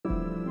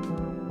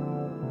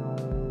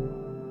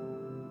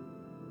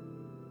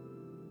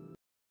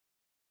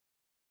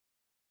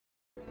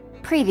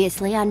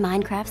Previously on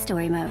Minecraft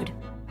Story Mode.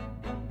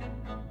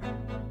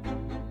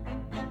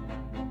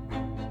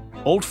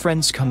 Old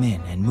friends come in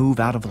and move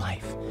out of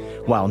life,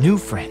 while new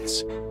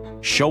friends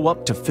show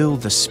up to fill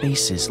the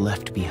spaces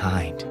left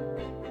behind.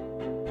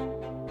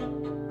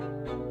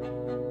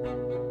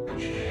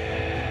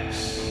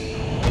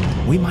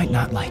 We might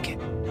not like it,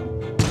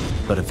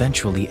 but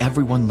eventually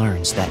everyone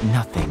learns that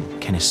nothing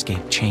can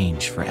escape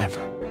change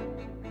forever.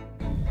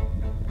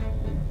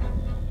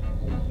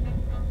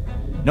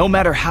 No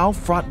matter how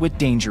fraught with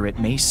danger it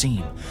may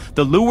seem,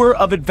 the lure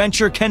of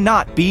adventure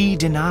cannot be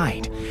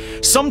denied.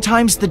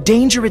 Sometimes the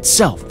danger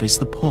itself is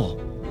the pull.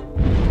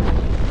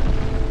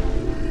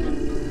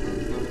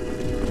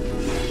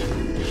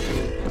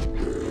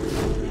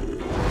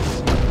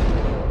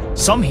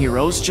 Some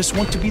heroes just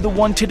want to be the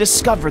one to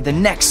discover the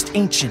next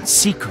ancient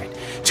secret,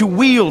 to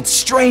wield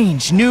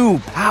strange new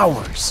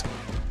powers.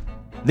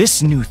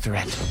 This new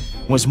threat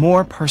was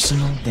more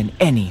personal than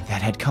any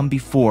that had come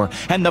before,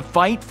 and the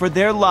fight for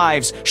their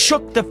lives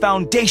shook the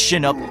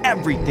foundation of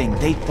everything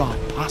they thought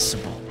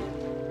possible.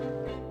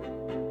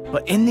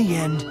 But in the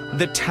end,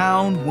 the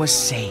town was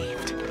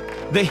saved.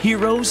 The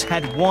heroes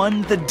had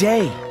won the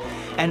day,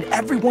 and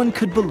everyone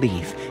could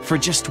believe for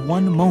just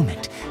one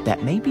moment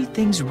that maybe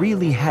things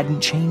really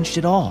hadn't changed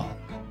at all.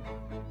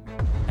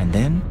 And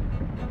then,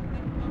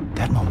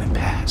 that moment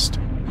passed.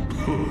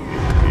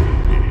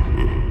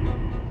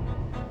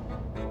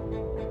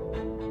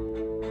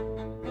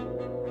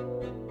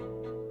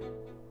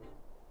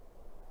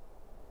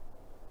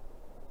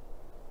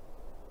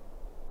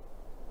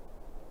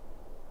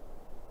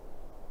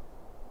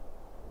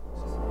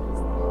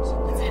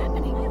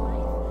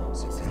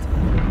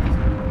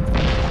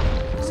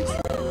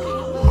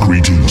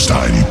 Greetings,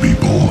 tiny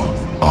people.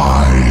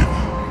 I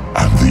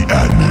am the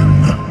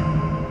admin.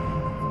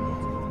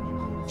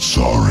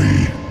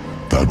 Sorry,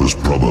 that was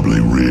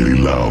probably really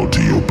loud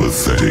to your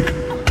pathetic,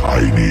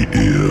 tiny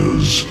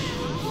ears.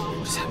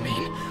 What does that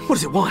mean? What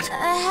does it want?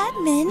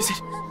 Admin?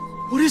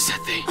 What is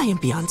that thing? I am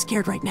beyond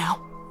scared right now.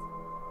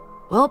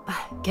 Well,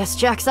 guess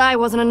Jack's eye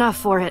wasn't enough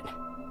for it.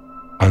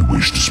 I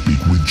wish to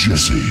speak with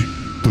Jesse,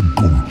 the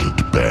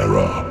gauntlet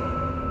bearer.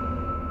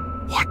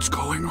 What's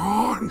going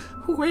on?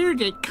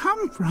 Where'd it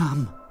come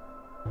from?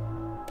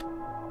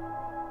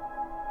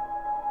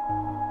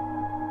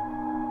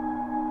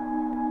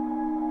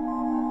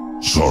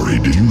 Sorry,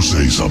 did you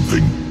say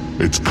something?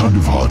 It's kind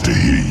of hard to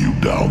hear you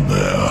down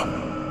there.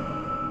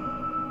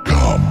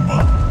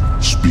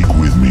 Come, speak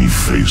with me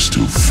face to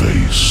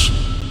face.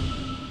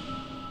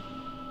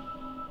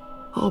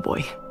 Oh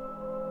boy.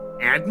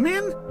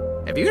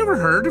 Admin? Have you ever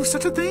heard of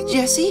such a thing?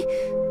 Jesse,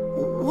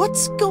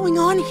 what's going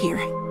on here?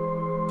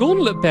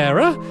 Gauntlet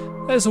bearer?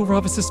 That is all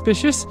rather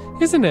suspicious,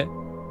 isn't it?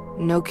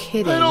 No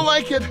kidding. I don't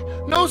like it.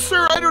 No,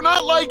 sir, I do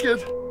not like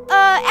it.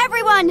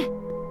 Everyone!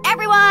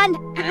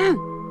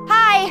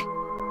 Hi!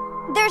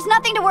 There's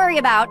nothing to worry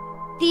about.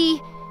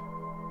 The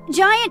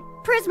giant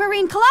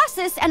prismarine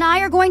colossus and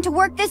I are going to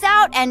work this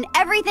out and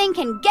everything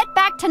can get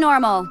back to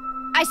normal.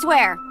 I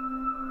swear.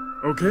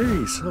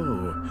 Okay,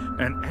 so,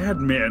 an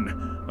admin,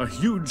 a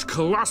huge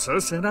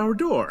colossus at our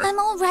door. I'm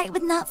all right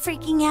with not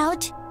freaking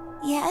out.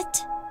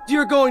 Yet.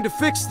 You're going to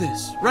fix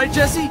this, right,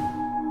 Jesse?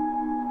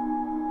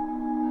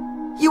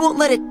 You won't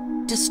let it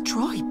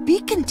destroy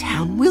Beacon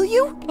Town, will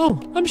you? Oh,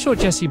 I'm sure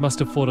Jesse must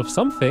have thought of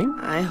something.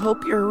 I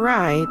hope you're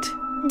right.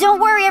 Don't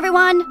worry,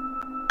 everyone.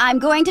 I'm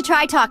going to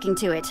try talking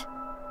to it.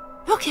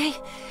 Okay,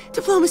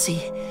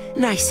 diplomacy.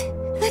 Nice.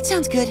 That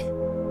sounds good.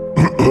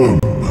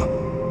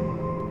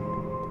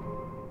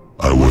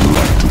 I would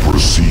like to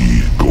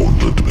proceed,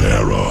 Gauntlet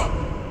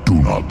Bearer. Do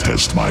not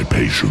test my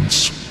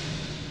patience.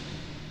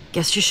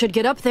 Guess you should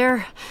get up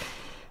there.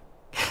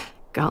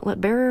 Gauntlet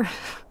bearer.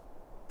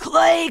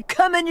 Clay,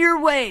 coming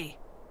your way!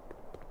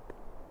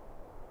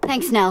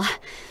 Thanks, Nell.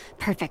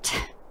 Perfect.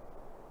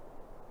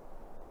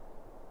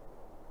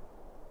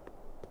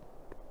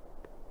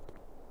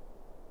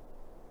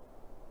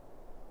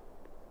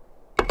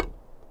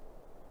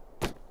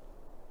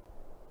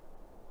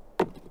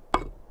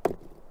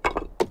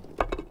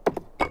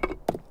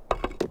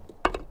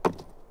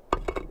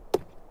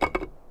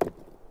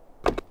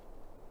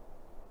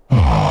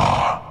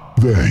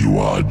 There you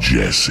are,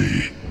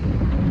 Jesse.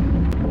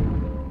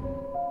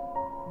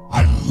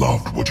 I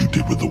loved what you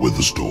did with the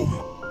Witherstorm.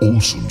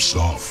 Awesome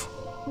stuff.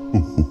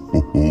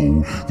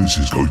 This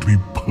is going to be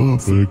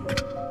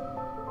perfect.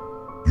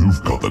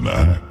 You've got the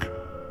knack.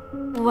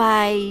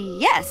 Why,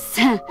 yes.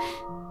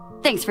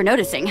 Thanks for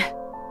noticing.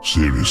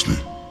 Seriously,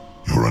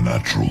 you're a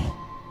natural.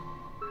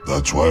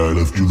 That's why I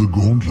left you the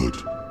gauntlet.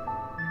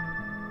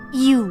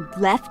 You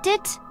left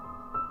it?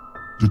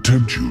 To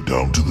tempt you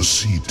down to the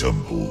Sea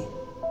Temple.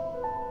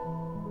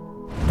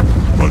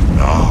 But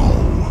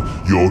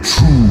now, your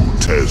true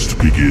test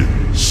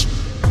begins.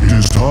 It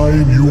is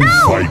time you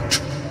fight.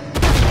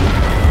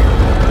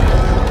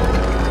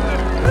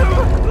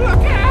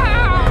 Look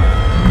out!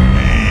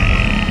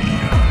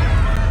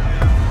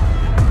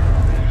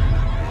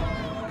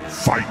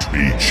 Fight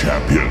me,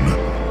 champion.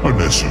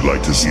 Unless you'd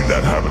like to see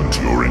that happen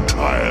to your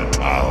entire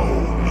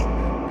town.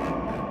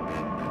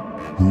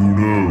 Who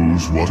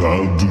knows what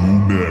I'll do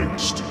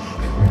next?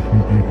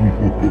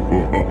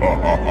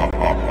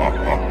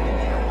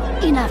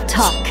 Enough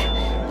talk.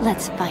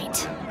 Let's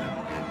fight.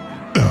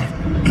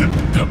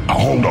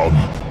 Hold on.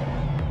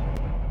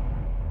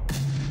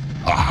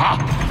 Aha!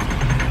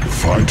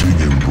 Fighting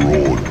in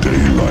broad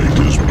daylight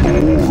is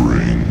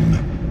boring.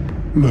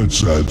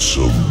 Let's add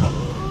some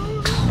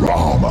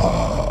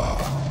drama.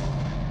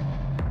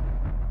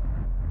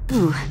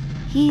 Ooh,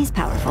 he's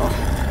powerful.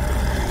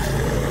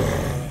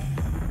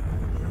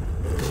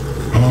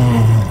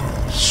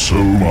 So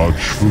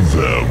much for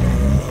them.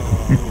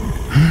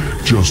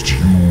 Just you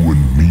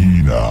and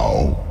me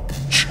now,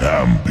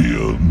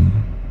 champion.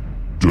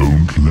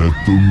 Don't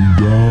let them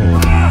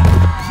down.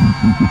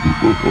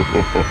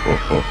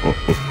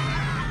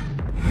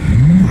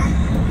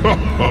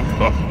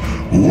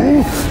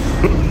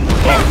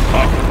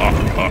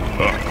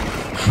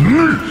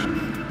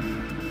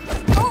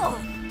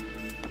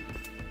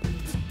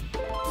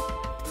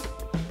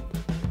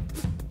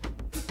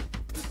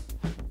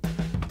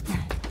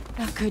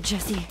 Not good,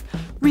 Jesse.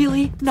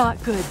 Really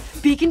not good.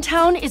 Beacon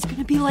Town is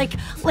gonna be like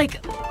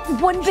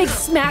one big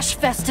smash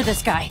fest to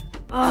this guy.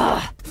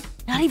 Ugh.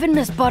 Not even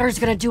Miss Butter's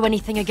gonna do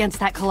anything against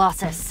that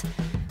Colossus.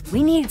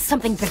 We need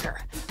something bigger.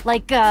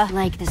 Like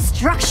the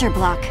structure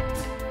block.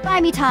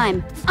 Buy me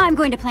time. I'm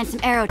going to plant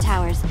some arrow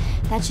towers.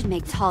 That should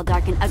make Tall,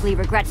 Dark, and Ugly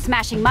regret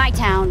smashing my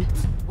town.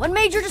 one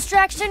major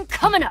distraction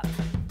coming up.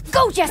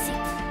 Go, Jesse!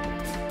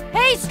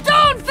 Hey,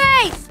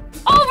 Stoneface!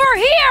 Over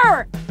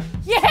here!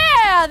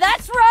 Yeah,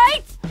 that's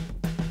right!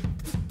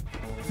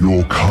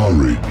 Your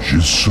courage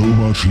is so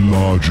much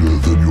larger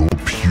than your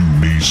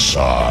puny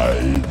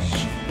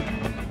size.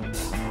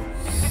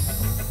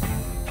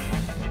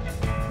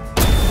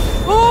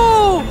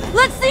 Ooh,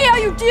 let's see how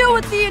you deal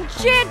with the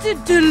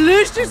enchanted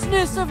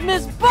deliciousness of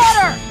Miss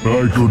Butter!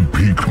 I could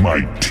pick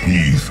my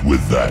teeth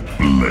with that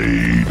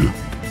blade.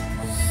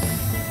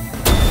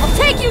 I'll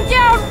take you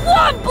down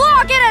one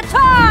block at a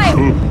time!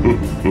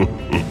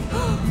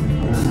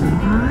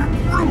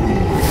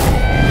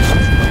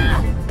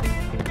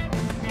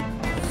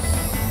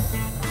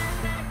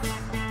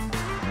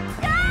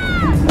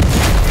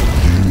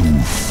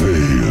 You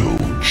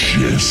failed,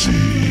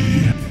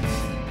 Jesse.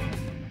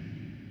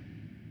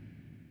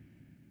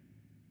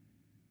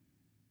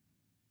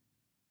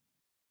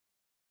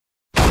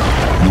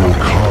 Your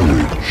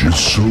courage is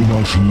so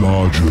much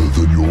larger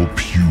than your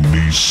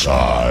puny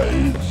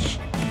size.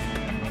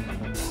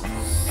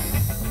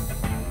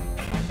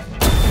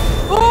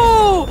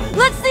 Ooh,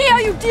 let's see how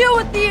you deal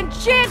with the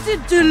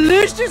enchanted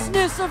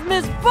deliciousness of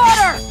Miss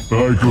Butter!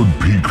 I could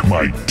pick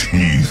my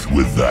teeth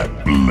with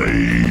that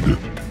blade.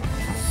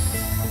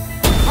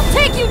 I'll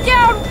take you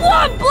down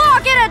one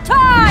block at a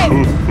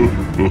time!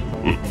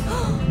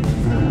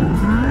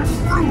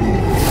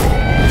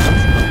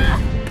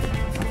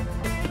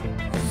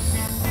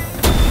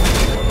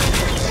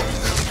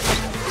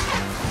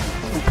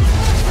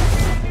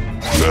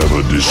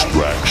 Clever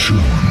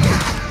distraction,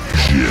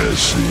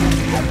 Jesse.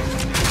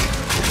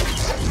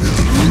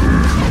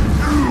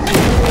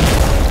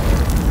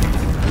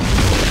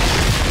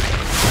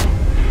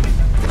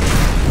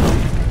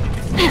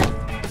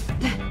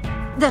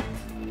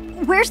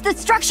 Where's the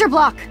structure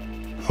block?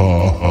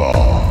 Ha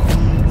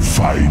ha.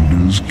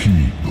 Finders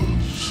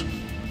keepers.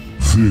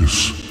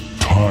 This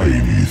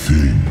tiny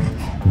thing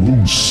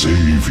won't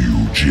save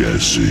you,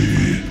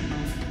 Jesse.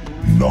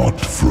 Not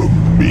from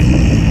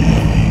me.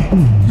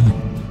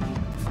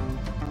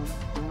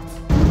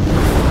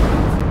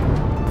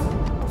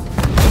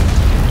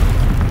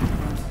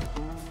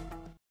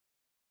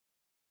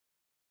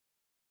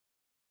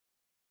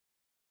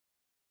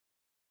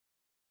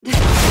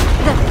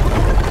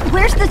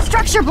 Where's the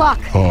structure block?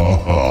 Ha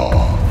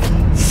ha.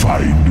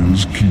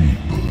 Finders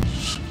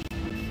keepers.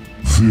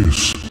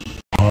 This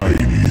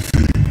tiny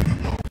thing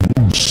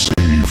won't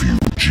save you,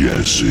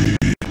 Jesse.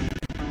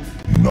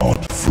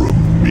 Not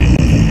from me.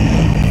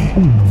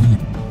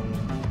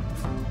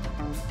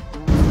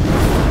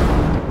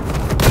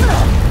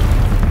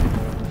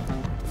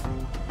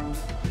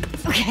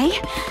 Okay,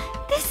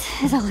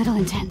 this is a little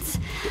intense.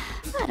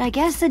 But I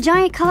guess the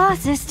giant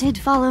Colossus did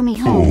follow me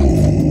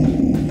home.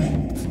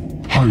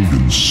 Hide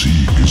and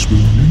seek is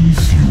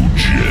beneath you,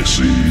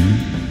 Jesse.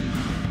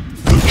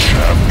 The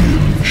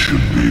champion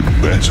should be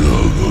better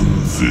than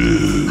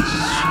this.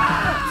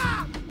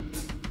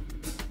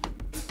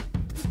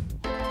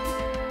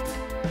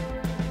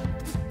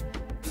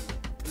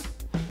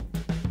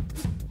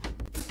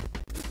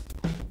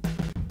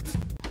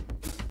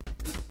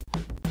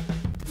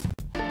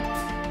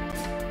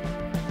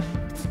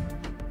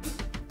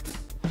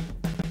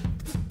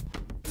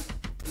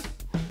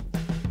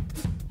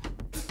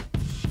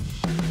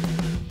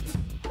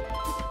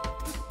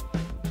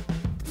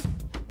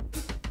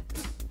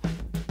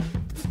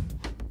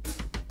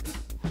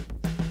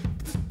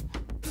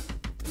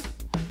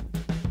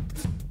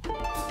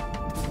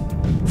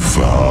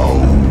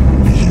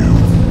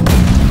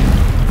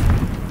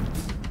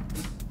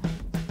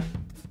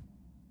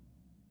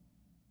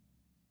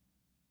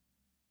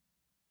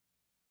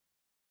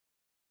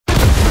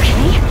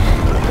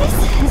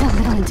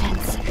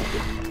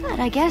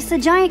 I guess the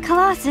giant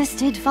colossus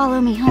did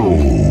follow me home.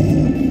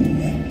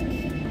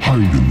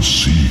 Hide and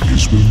seek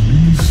is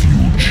beneath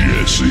you,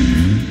 Jesse.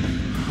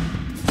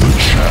 The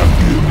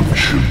champion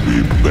should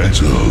be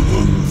better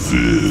than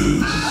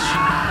this.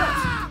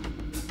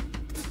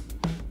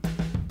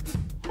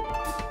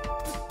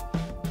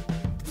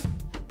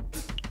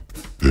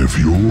 If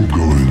you're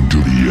going to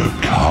be a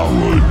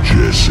coward,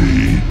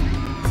 Jesse,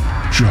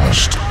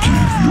 just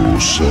give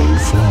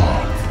yourself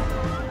up.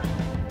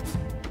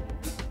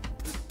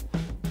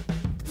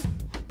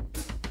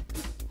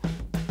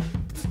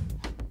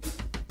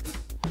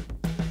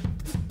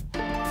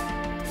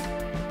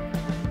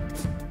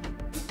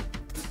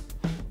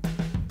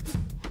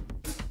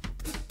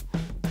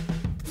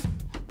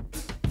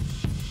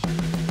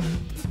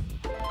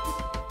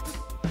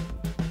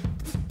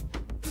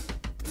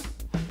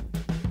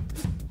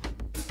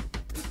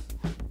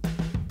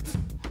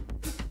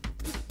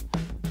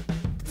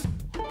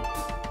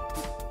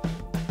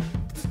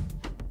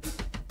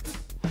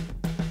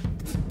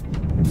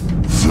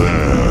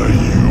 There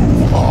you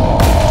are.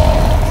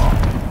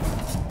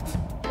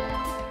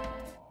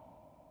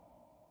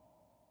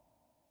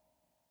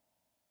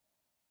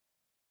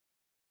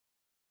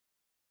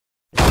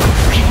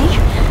 Okay,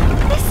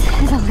 this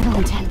is a little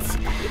intense.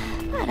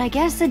 But I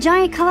guess the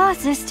giant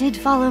colossus did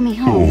follow me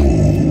home.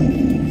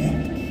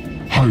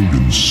 Hide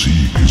and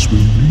seek is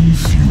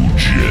beneath you,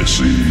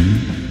 Jesse.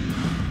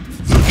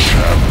 The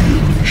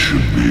champion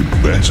should be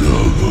better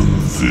than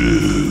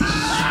this.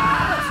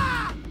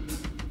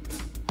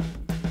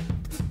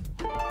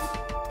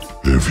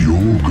 If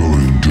you're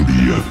going to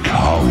be a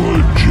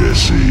coward,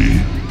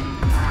 Jesse,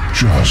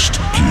 just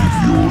give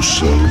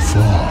yourself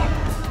up.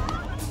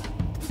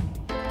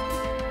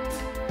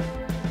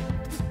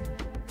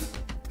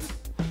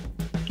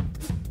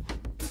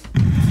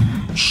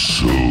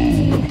 So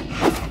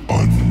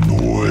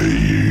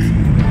annoying.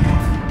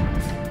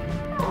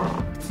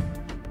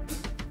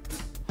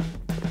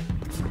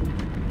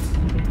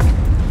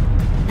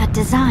 That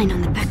design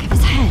on the back of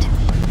his head.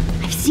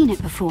 I've seen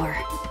it before.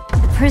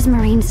 The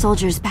Prismarine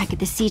soldiers back at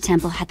the Sea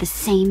Temple had the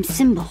same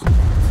symbol.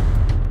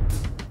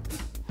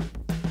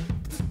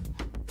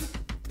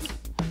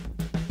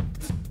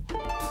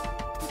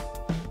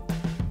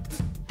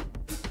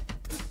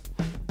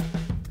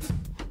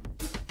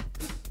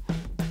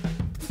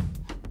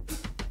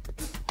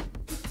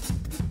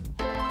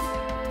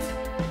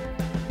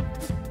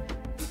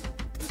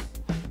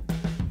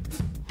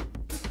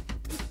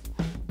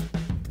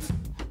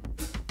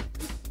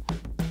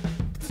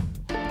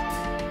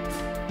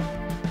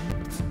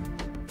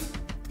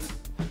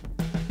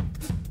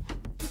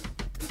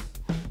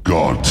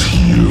 Got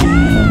you.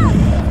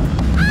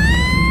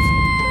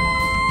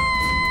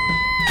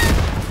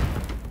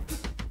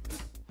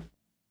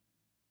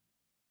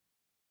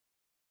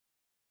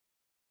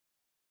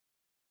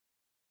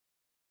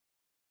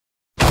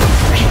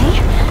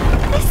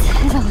 This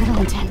is a little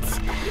intense.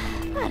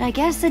 But I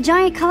guess the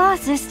giant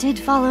colossus did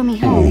follow me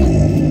home.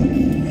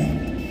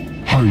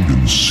 Hide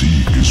and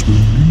seek is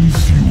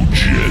beneath you,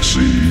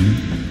 Jesse.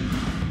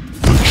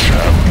 The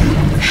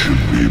champion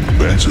should be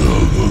better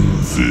than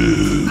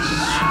this.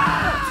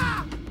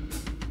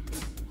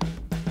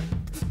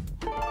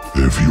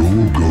 If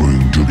you're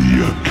going to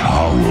be a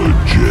coward,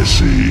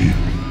 Jesse,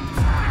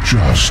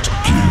 just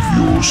give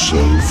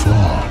yourself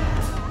up.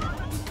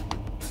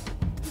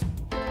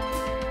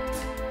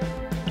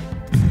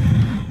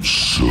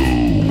 So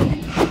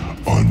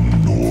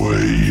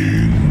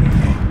annoying.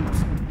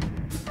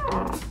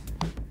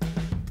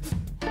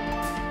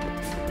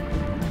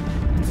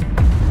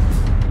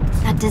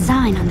 That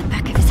design on the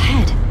back of his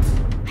head.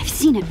 I've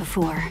seen it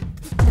before.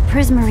 The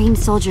Prismarine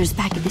soldiers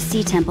back at the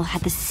Sea Temple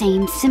had the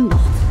same symbol.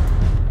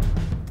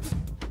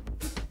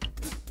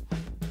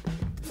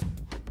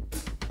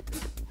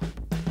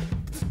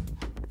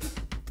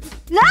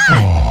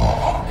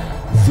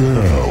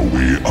 There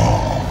we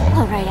are.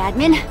 All right,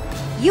 admin.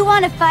 You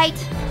want to fight?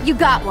 You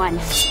got one.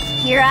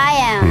 Here I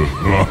am.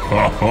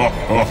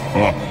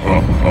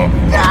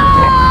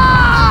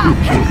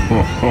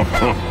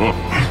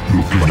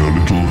 Looking a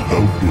little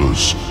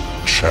helpless,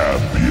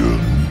 champion.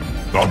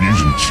 I'm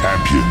using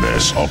champion there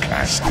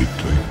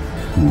sarcastically.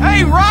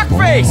 Hey,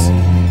 Rockface!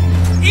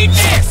 Eat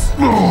this!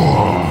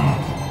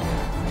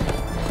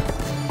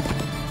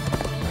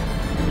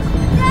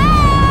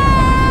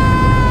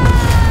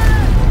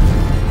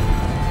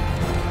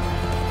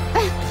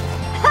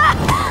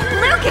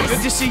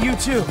 Good to see you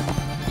too.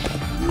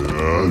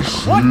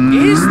 Yes. What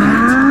is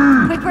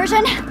that? Quick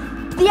version?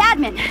 The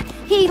admin.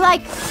 He,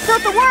 like,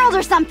 built the world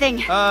or something.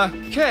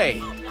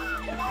 Kay.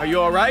 Are you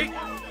alright?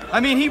 I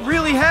mean, he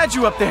really had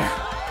you up there.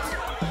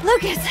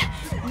 Lucas,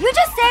 you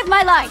just saved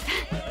my life.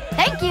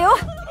 Thank you.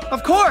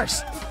 Of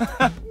course.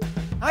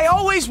 I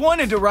always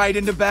wanted to ride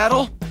into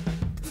battle.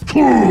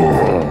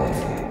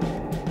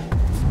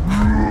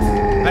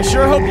 I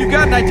sure hope you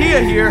got an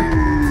idea here.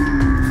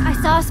 I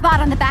saw a spot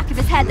on the back of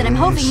his head that I'm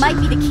hoping might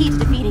be the key to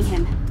defeating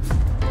him.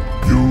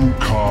 You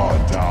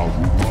can't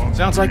outrun.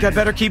 Sounds like I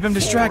better keep him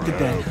distracted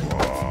then.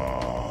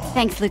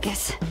 Thanks,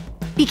 Lucas.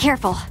 Be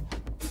careful.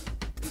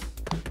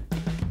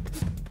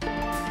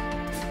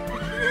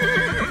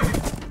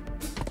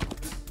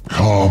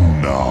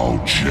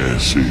 now,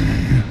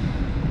 Jesse.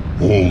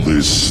 All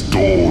this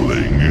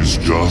stalling is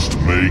just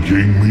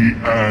making me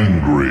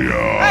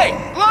angrier. Hey,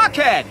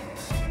 Blockhead!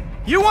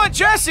 You want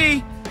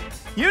Jesse?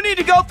 You need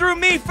to go through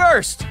me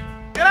first.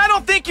 And I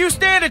don't think you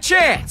stand a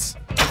chance.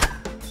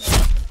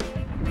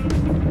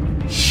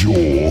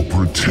 You're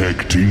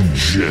protecting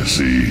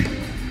Jesse.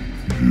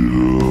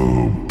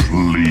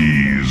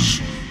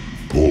 Please.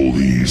 All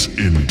these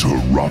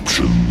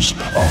interruptions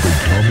are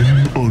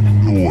becoming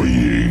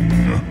annoying.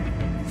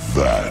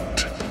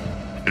 That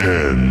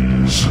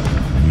ends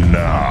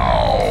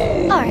now.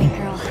 Alright,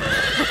 girl.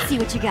 Let's see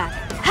what you got.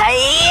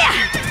 Hi-ya!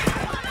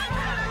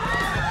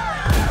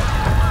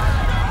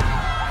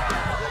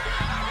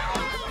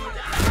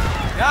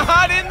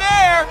 Not in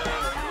there!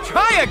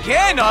 Try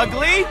again,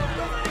 ugly!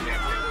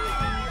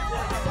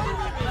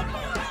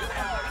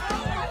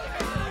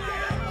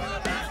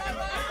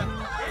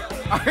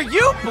 Are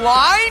you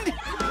blind?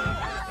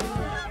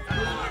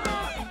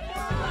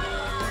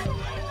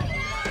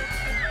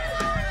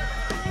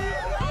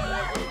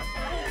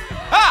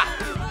 Ha!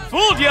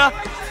 Fooled ya!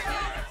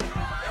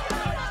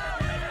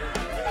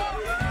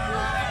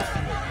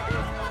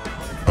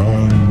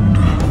 And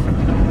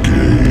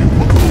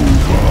game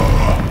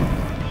over.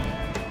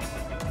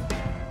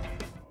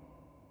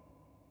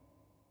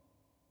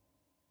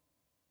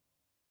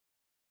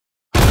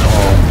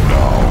 Come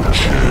now,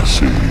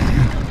 Jesse.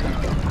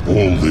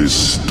 All this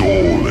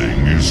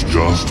stalling is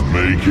just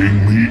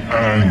making me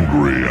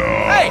angrier.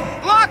 Hey,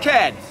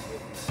 Blockhead!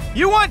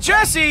 You want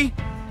Jesse?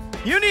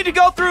 You need to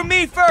go through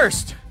me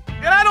first.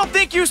 And I don't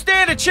think you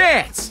stand a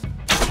chance.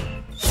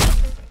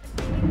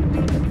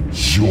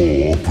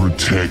 You're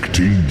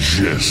protecting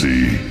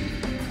Jesse.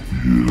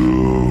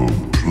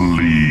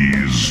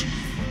 Please.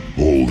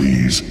 All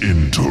these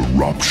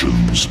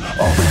interruptions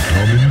are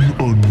becoming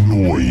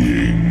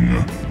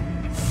annoying.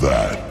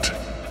 That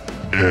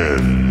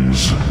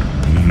ends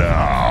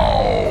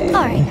now.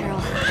 Alright,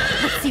 girl.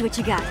 Let's see what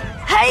you got.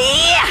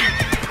 Hi-ya!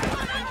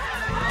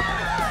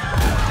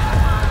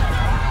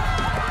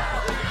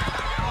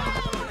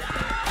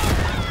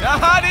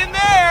 Not in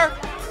there!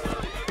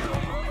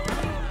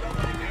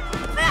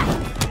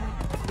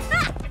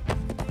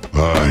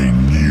 I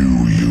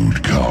knew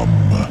you'd come.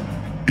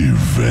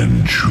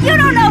 Eventually. You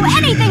don't know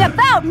anything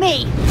about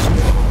me!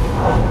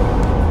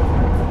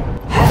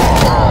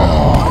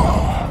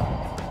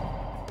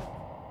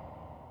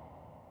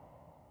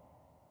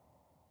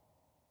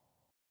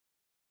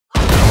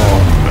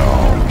 Come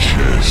now,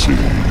 Jesse.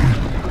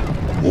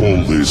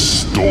 All this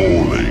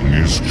stalling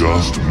is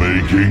just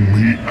making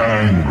me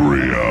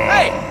angrier.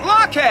 Hey,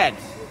 Blockhead!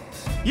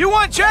 You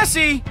want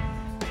Jesse?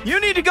 You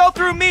need to go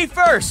through me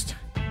first.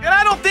 And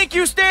I don't think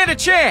you stand a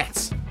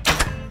chance.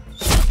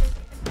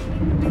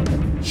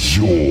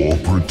 You're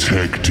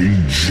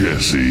protecting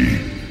Jesse.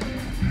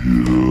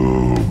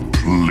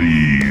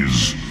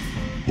 Please.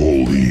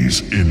 All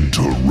these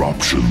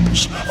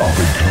interruptions are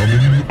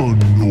becoming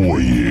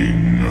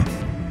annoying.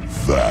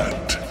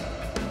 That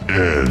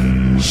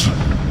ends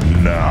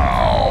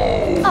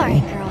now.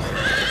 Alright, girl.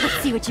 Let's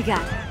see what you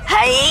got.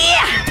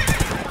 Hi-ya!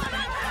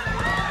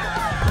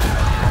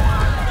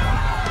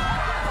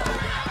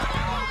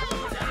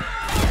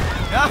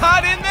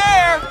 Not in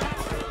there!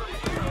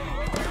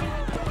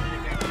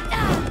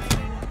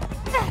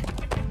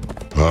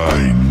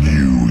 I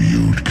knew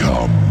you'd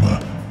come.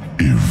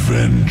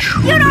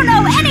 Eventually. You don't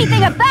know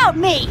anything about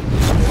me!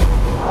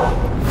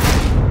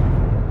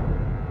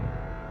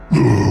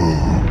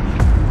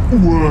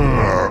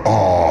 Where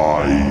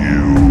are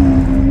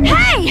you?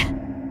 Hey!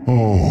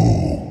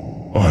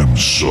 Oh, I'm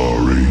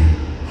sorry.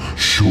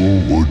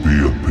 Sure would be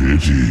a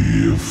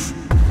pity if...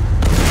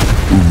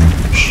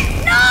 Oops.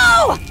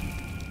 No!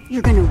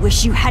 You're gonna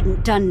wish you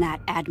hadn't done that,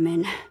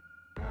 admin.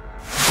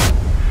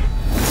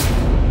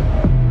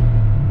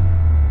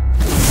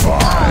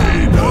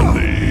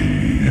 Finally.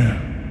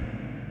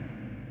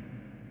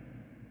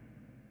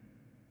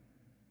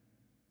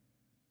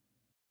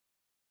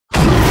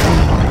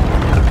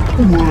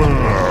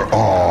 Where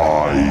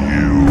are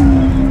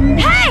you?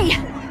 Hey!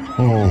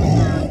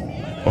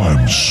 Oh,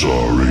 I'm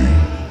sorry.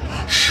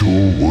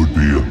 Sure would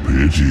be a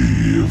pity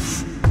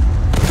if...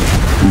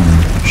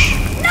 Oops.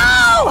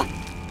 No!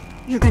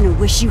 You're gonna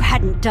wish you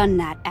hadn't done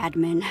that,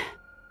 admin.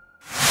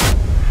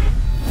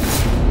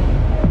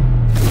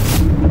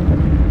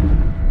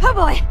 Oh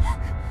boy!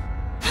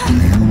 Do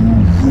you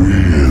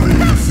really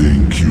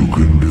think you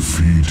can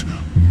defeat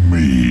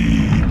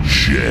me,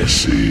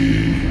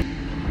 Jesse?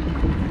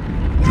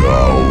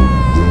 Down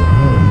the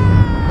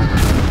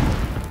hatch.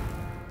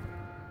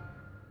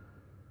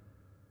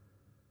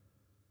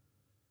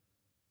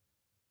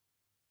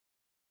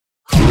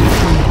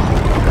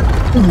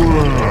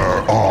 Where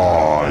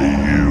are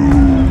you?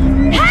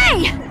 Hey!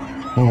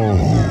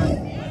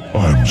 Oh,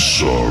 I'm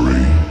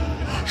sorry.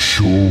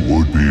 Sure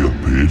would be a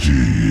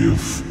pity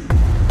if...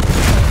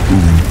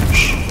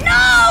 Oops.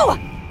 No!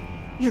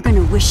 You're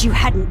gonna wish you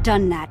hadn't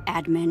done that,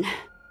 admin.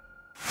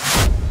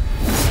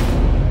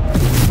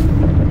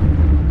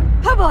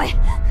 Oh boy!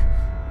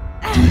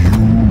 Do you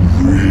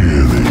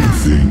really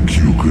think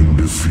you can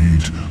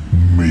defeat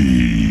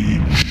me,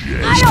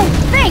 Jesse. I don't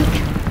think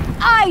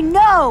I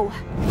know!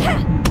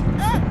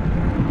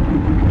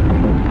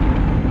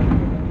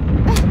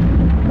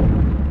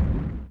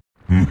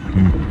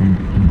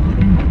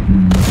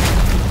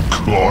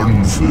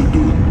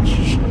 Confidence,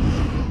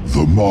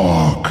 the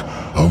mark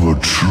of a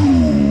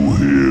true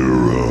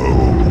hero.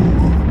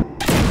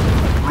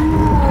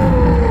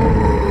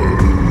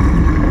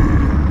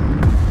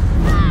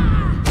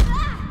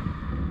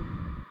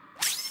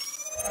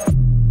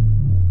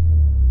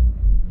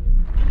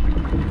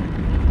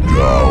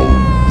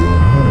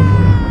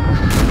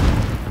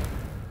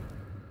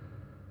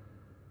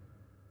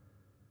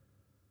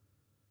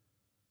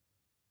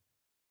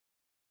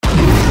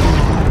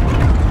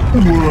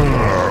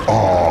 Where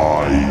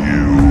are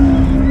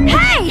you?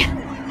 Hey!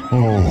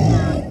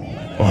 Oh,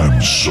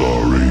 I'm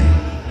sorry.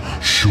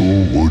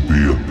 Sure would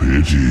be a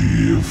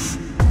pity if...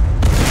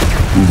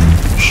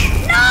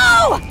 Oops.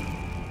 No!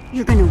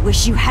 You're gonna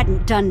wish you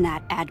hadn't done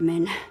that,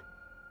 admin.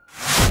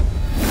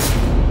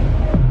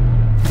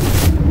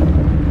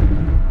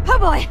 Oh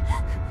boy!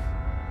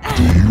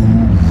 Do you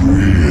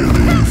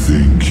really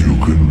think you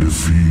can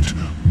defeat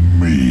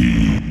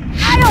me?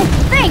 I don't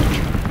think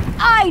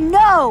I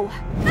know!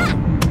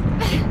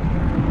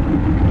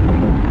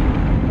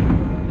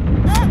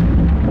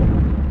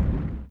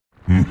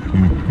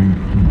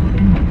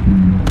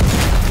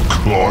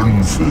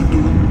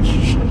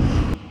 Confidence.